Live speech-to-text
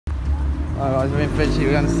Alright, we're in Finchley.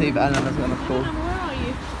 We're going to see if Eleanor's going to call. Where are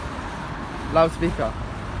you? Loudspeaker.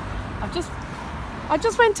 I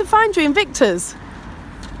just went to find you in Victor's.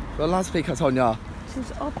 Got a loudspeaker, Tonya.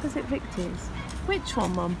 She's opposite Victor's. Which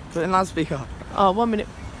one, Mum? Put in loudspeaker. Oh, 1 minute.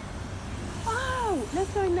 Oh, let's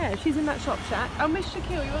go in there. She's in that shop shack. Oh, Miss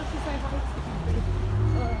Shaquille, you want to say hi?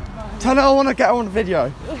 Tell her I want to get her on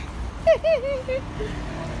video.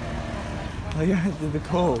 Oh yeah, the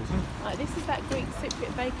call. Right, this is that Greek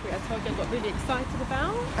Cypriot bakery I told you I got really excited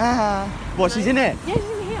about. What, she's in it? Yeah, she's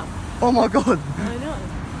in here. Oh my god. I know.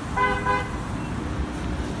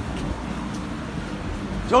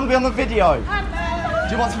 Do you want to be on the video? Hello.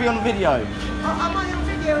 Do you want to be on the video? Am I on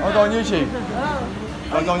video? I'll go on YouTube.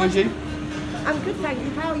 Oh. I'll go on YouTube. I'm good, thank you.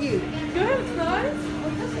 How are you? Good, nice.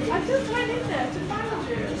 I just went in there to find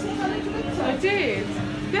you. I did.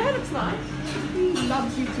 Your hair looks nice. He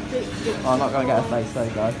loves you to bits. Oh, I'm not going to get her face, there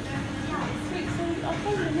you go. I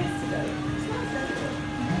found them yesterday.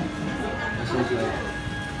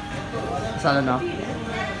 It's Eleanor.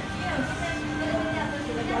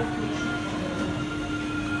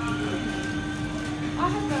 I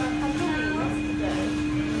had a yesterday.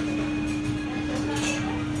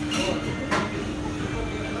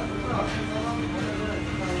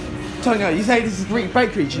 Tonya, you say this is Greek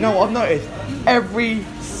bakery. Do you know what I've noticed? Every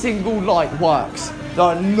single light works. There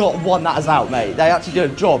are not one that is out, mate. They actually do a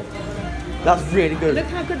job. That's really good. Look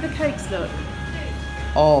how good the cakes look.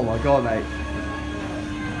 Oh my god, mate.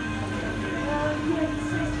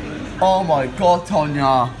 Oh my god,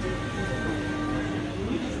 Tonya.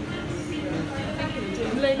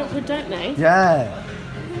 They look good, don't they? Yeah.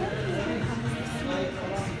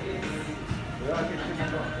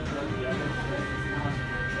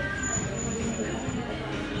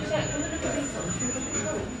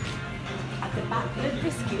 The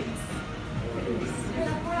biscuits.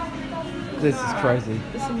 This is crazy.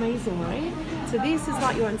 It's amazing, right? So this is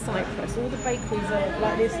like you're in Cyprus. All the bakeries are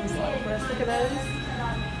like this in Cyprus. Look at those.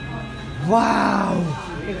 Wow.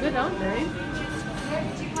 They're good, aren't they?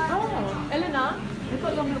 Oh, Eleanor, they've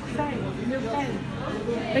got your milfay.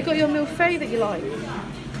 They got your milfay that you like.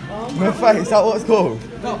 Milfay, is that what it's called?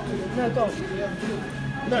 No, go on.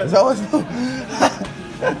 Is that what it's called?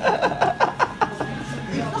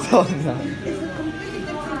 Tonya.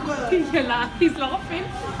 He's laughing.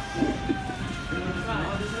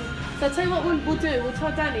 Right. So I'll tell you what we'll do. We'll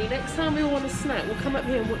tell Danny, next time we all want a snack, we'll come up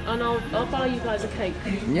here and I'll buy you guys a cake.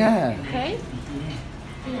 Yeah. Okay?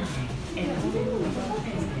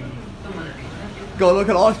 God, look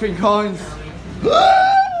at ice cream cones.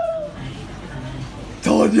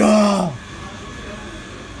 Tonya!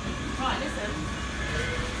 Right, listen.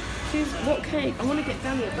 Choose what cake? I want to get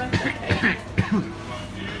Danny a birthday cake.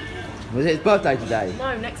 Was it his birthday today?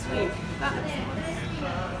 No, next week.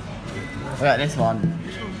 Look at this one.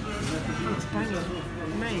 That's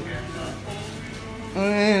banging. Mate.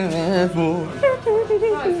 Right, Right,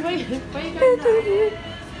 where you going now?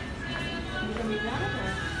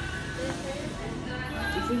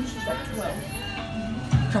 You finishes at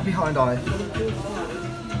 12. Trap behind eye.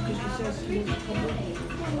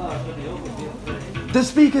 The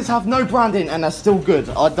speakers have no branding and they're still good.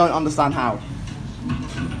 I don't understand how.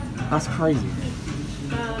 That's crazy.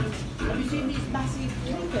 Have you seen these massive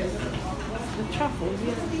drinkers? The truffles,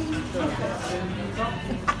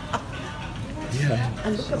 Yeah.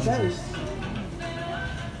 And look at those.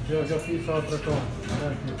 No.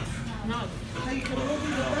 So you can order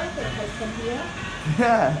your birthday cake from here.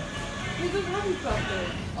 Yeah. We don't have a birthday.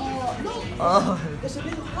 Oh, no. Oh. There's a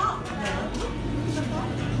little heart there.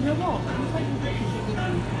 You know what?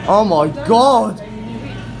 Oh my god.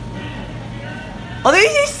 Are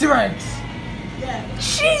these Easter eggs? Yeah.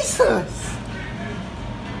 Jesus.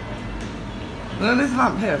 And then this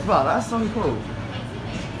lamp here as well. That's so cool.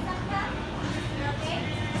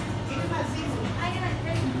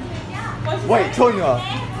 Wait, Tonya.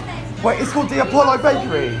 Wait, it's called the Apollo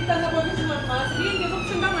Bakery.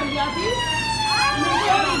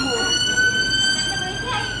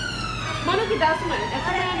 Mano que dá semana.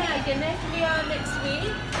 Essa manhã que next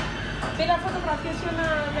week. Pela fotografia se na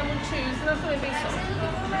choose na sua edição.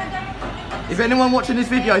 If anyone watching this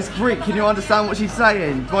video is Greek, can you understand what she's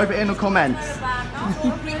saying? Type it in the comments.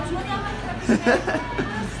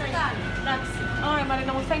 Alright,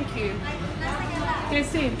 Marina, well, thank you. Okay,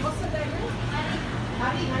 see.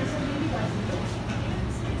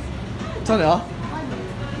 Tonya,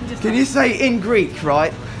 can you say in Greek,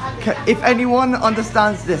 right? If anyone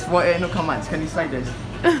understands this, write it in the comments. Can you say this?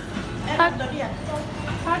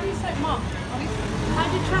 How do you say, Mom? How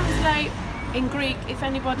do you translate in Greek? If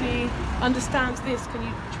anybody understands this, can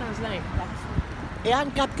you translate?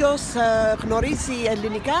 Εάν κάποιος γνωρίζει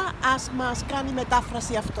ελληνικά, ας μας κάνει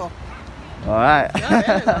μετάφραση αυτό. Alright. Yeah,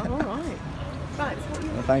 yeah, all right. Right, so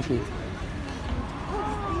Well, thank you.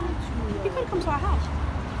 you can come to our house.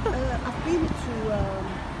 I've been to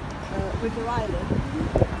River Island.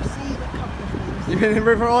 I've seen a couple of things. You've been in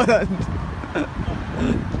River Island?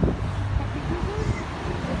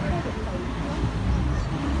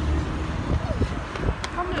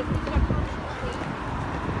 Come look.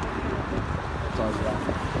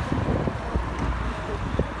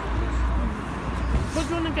 What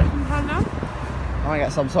do you want to get from Panda? I'm gonna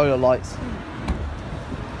get some solar lights.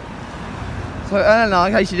 So Eleanor,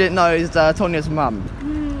 in case you didn't know, is Tonya's mum.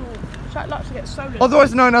 So I'd like to get solar.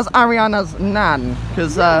 Otherwise known as Ariana's nan,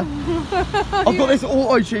 because I've got this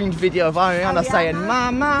auto-tuned video of Ariana saying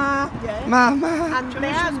 "Mama, Yeah. Mama," And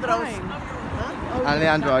Leandros. and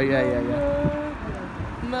Leandro, yeah.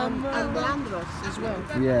 And Leandros as well.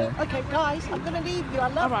 Yeah. Okay, guys, I'm going to leave you. I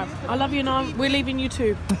All love right, you. I love you now. We're leaving you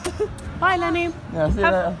too. Bye, Lenny. Yeah, see you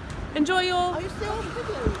later. Enjoy your. Are you still on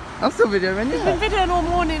video? I'm still videoing, yeah. Been videoing all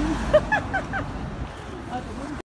morning.